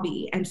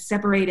hobby and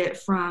separate it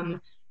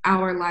from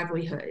our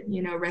livelihood,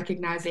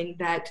 recognizing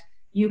that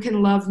you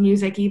can love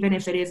music even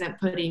if it isn't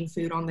putting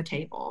food on the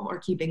table or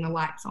keeping the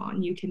lights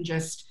on. You can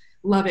just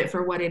love it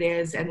for what it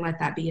is and let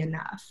that be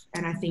enough.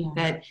 And I think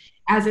that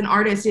as an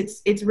artist,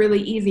 it's really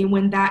easy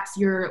when that's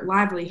your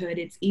livelihood.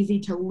 It's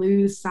easy to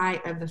lose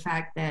sight of the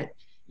fact that,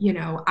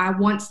 I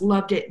once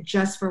loved it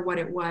just for what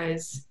it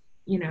was,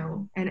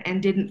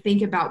 and didn't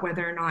think about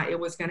whether or not it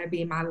was going to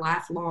be my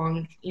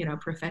lifelong,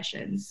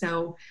 profession.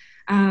 So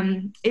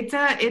it's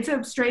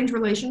a strange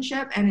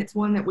relationship, and it's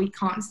one that we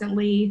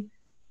constantly,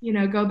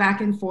 go back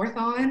and forth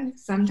on.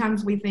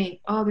 Sometimes we think,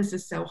 oh, this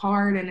is so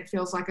hard, and it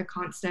feels like a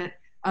constant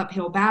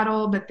uphill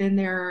battle. But then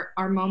there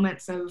are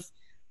moments of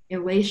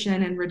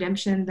elation and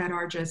redemption that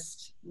are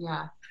just,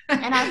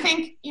 And I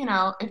think,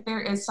 if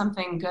there is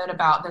something good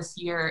about this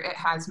year, it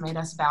has made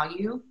us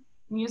value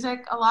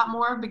music a lot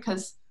more,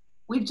 because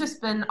we've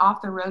just been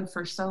off the road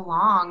for so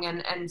long.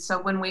 And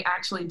so when we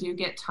actually do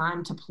get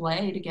time to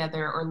play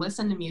together or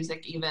listen to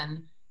music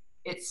even,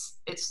 it's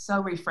so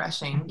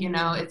refreshing.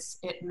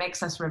 It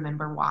makes us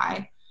remember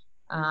why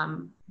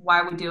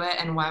we do it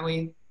and why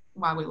we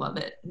love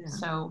it.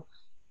 So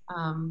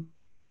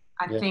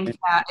I think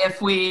that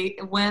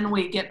when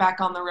we get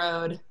back on the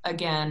road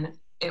again,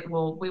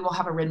 we will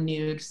have a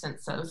renewed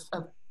sense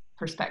of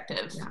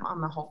perspective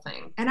on the whole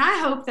thing. And I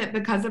hope that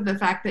because of the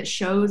fact that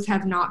shows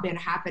have not been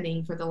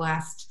happening for the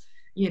last,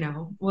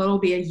 it'll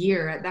be a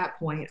year at that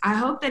point. I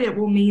hope that it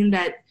will mean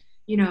that,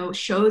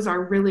 shows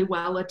are really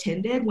well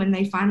attended when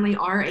they finally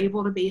are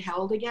able to be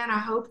held again. I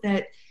hope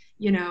that,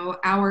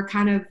 our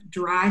kind of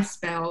dry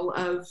spell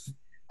of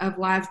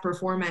live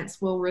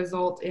performance will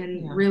result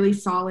in really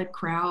solid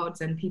crowds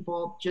and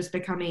people just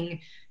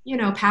becoming,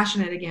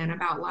 passionate again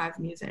about live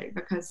music,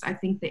 because I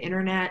think the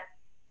internet,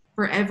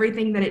 for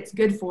everything that it's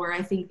good for,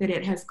 I think that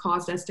it has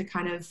caused us to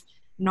kind of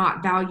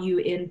not value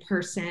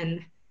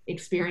in-person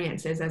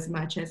experiences as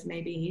much as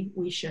maybe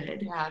we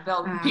should.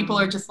 People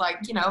are just like,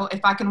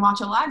 if I can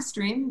watch a live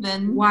stream,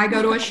 then why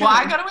go to a show?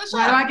 Why go to a show?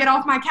 Why do I get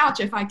off my couch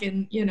if I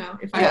can,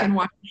 I can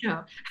watch a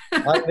show?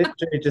 I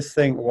literally just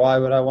think, why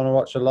would I want to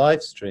watch a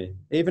live stream?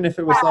 Even if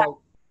it was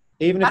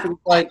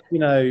like,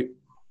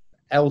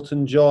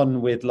 Elton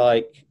John with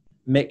like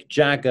Mick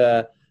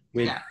Jagger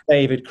with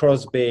David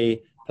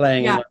Crosby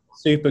playing in like a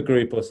super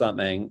group or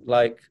something,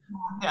 like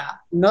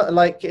not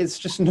like, it's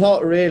just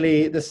not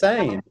really the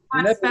same.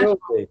 It never will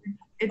be.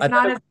 It's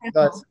not as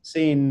special. I've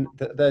seen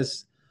that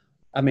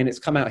it's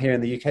come out here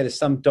in the UK. There's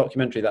some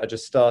documentary that I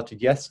just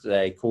started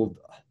yesterday called,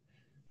 I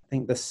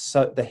think,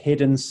 the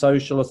Hidden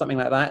Social or something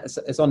like that.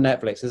 It's on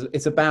Netflix.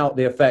 It's about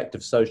the effect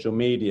of social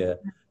media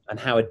and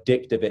how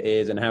addictive it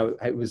is, and how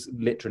it was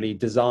literally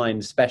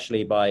designed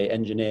specially by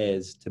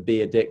engineers to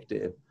be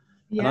addictive.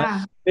 And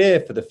I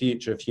fear for the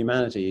future of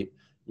humanity.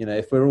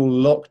 If we're all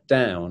locked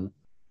down,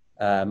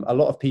 a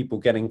lot of people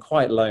getting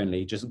quite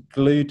lonely, just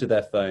glued to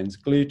their phones,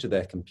 glued to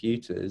their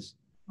computers.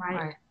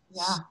 Right.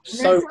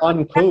 So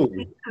uncool.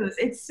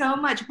 It's so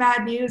much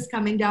bad news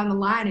coming down the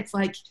line. It's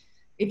like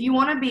if you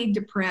want to be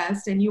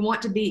depressed and you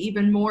want to be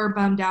even more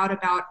bummed out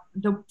about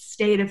the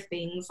state of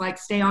things, like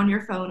stay on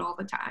your phone all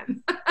the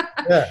time.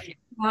 Yeah.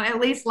 Well, at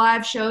least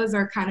live shows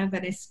are kind of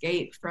an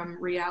escape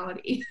from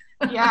reality.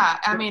 Yeah,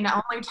 I mean,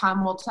 only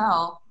time will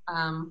tell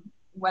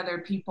whether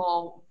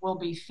people will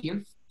be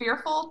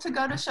fearful to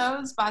go to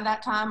shows by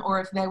that time, or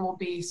if they will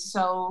be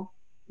so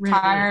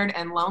tired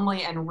and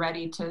lonely and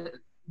ready to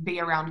be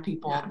around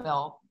people,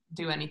 they'll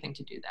do anything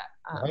to do that.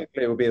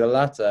 Hopefully it will be the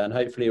latter, and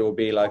hopefully it will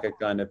be like a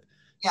kind of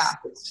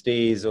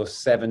 60s or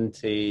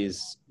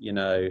 70s, you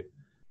know,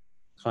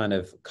 kind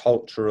of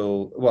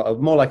cultural, well,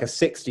 more like a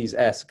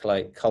 60s-esque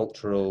like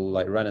cultural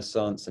like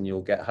renaissance, and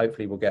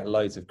hopefully we'll get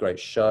loads of great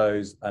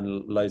shows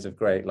and loads of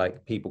great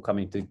like people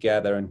coming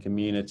together and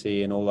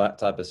community and all that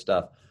type of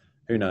stuff.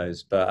 Who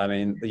knows? But I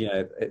mean, you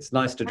know, it's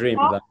nice to dream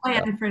of that.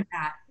 Plan for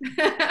that.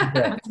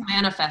 Let's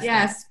manifest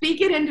it.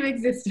 Speak it into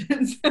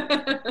existence.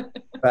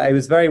 But it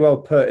was very well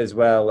put as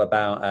well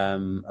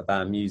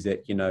about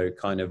music, you know,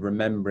 kind of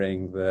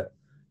remembering that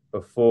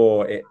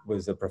before it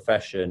was a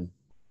profession,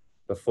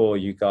 before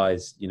you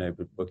guys, you know,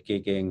 were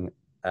gigging,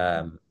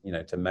 you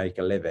know, to make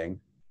a living,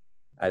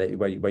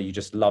 where you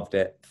just loved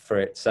it for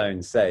its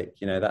own sake,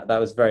 you know, that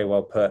was very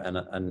well put. And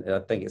I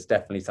think it's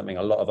definitely something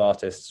a lot of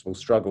artists will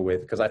struggle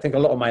with, because I think a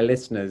lot of my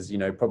listeners, you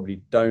know,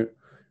 probably don't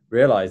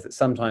realize that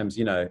sometimes,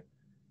 you know,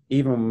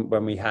 even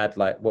when we had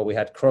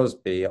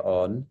Crosby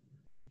on,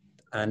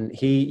 and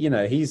he, you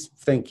know, he's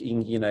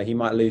thinking, you know, he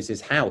might lose his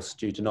house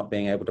due to not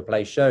being able to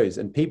play shows,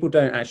 and people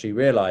don't actually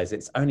realize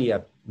it's only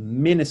a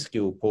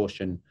minuscule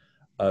portion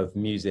of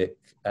music,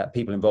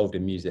 people involved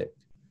in music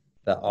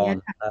that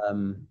aren't,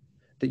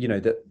 that, you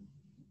know, that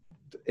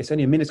it's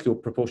only a minuscule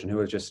proportion who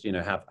are just, you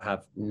know,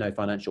 have no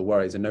financial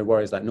worries and no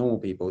worries like normal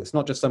people. It's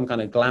not just some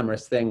kind of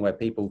glamorous thing where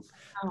people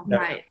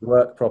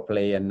work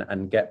properly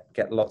and get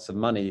lots of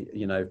money,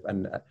 you know,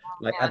 and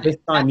like at this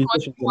time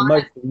musicians are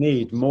most in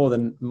need more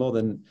than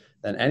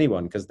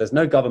anyone, because there's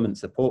no government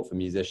support for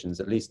musicians,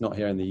 at least not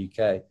here in the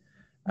UK.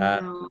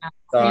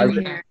 So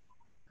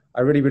I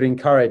really would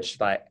encourage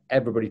like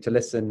everybody to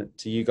listen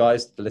to you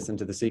guys, to listen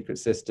to the Secret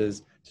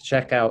Sisters, to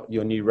check out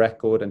your new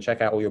record and check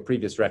out all your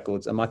previous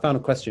records. And my final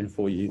question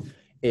for you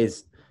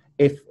is,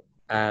 if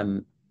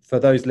for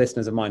those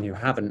listeners of mine who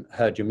haven't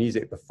heard your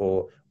music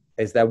before,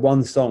 is there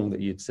one song that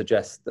you'd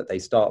suggest that they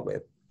start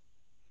with?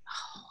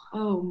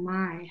 Oh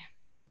my.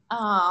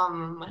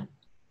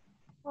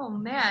 Oh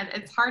man,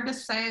 it's hard to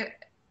say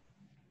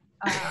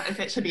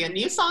if it should be a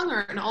new song or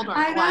an old one.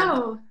 I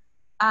know.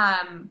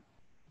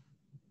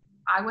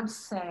 I would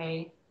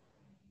say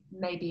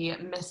maybe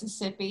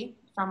Mississippi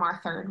from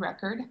our third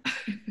record.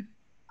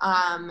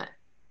 And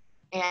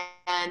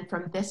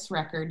from this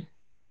record,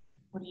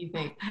 what do you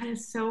think? That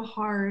is so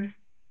hard.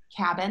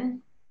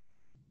 Cabin?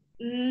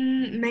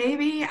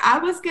 Maybe. I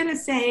was going to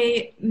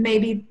say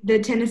maybe The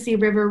Tennessee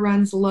River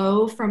Runs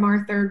Low from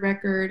our third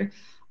record,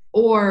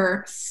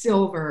 or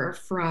Silver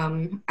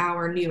from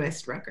our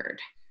newest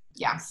record.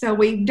 Yeah. So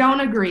we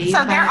don't agree.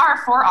 So there are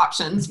 4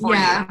 options for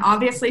you.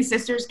 Obviously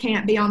sisters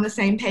can't be on the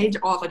same page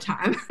all the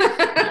time.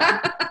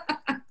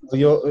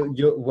 Well,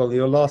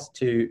 your last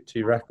two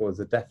records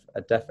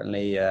are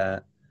definitely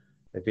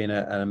they've been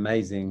an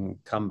amazing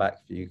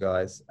comeback for you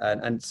guys.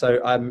 And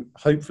so I'm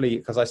hopefully,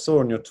 because I saw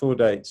on your tour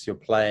dates you're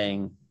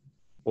playing,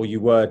 or you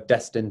were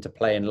destined to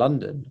play in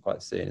London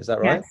quite soon. Is that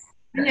right? Yes.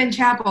 Union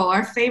Chapel,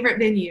 our favorite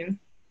venue.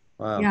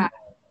 Wow. Yeah.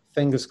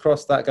 Fingers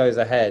crossed that goes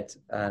ahead.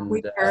 And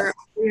we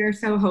are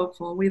so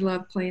hopeful. We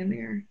love playing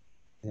there.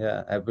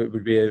 Yeah, it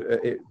would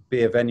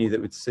be a venue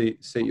that would suit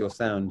your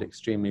sound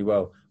extremely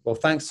well. Well,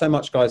 thanks so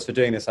much, guys, for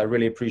doing this. I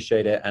really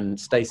appreciate it, and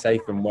stay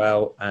safe and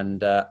well.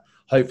 And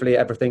hopefully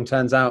everything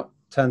turns out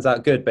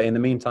good. But in the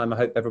meantime, I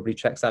hope everybody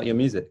checks out your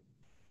music.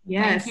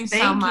 Yes, thank you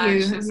so much.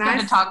 It's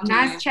nice, good to talk to you.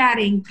 Nice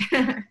chatting.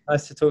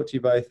 Nice to talk to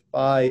you both.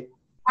 Bye.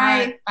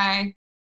 Bye. Bye.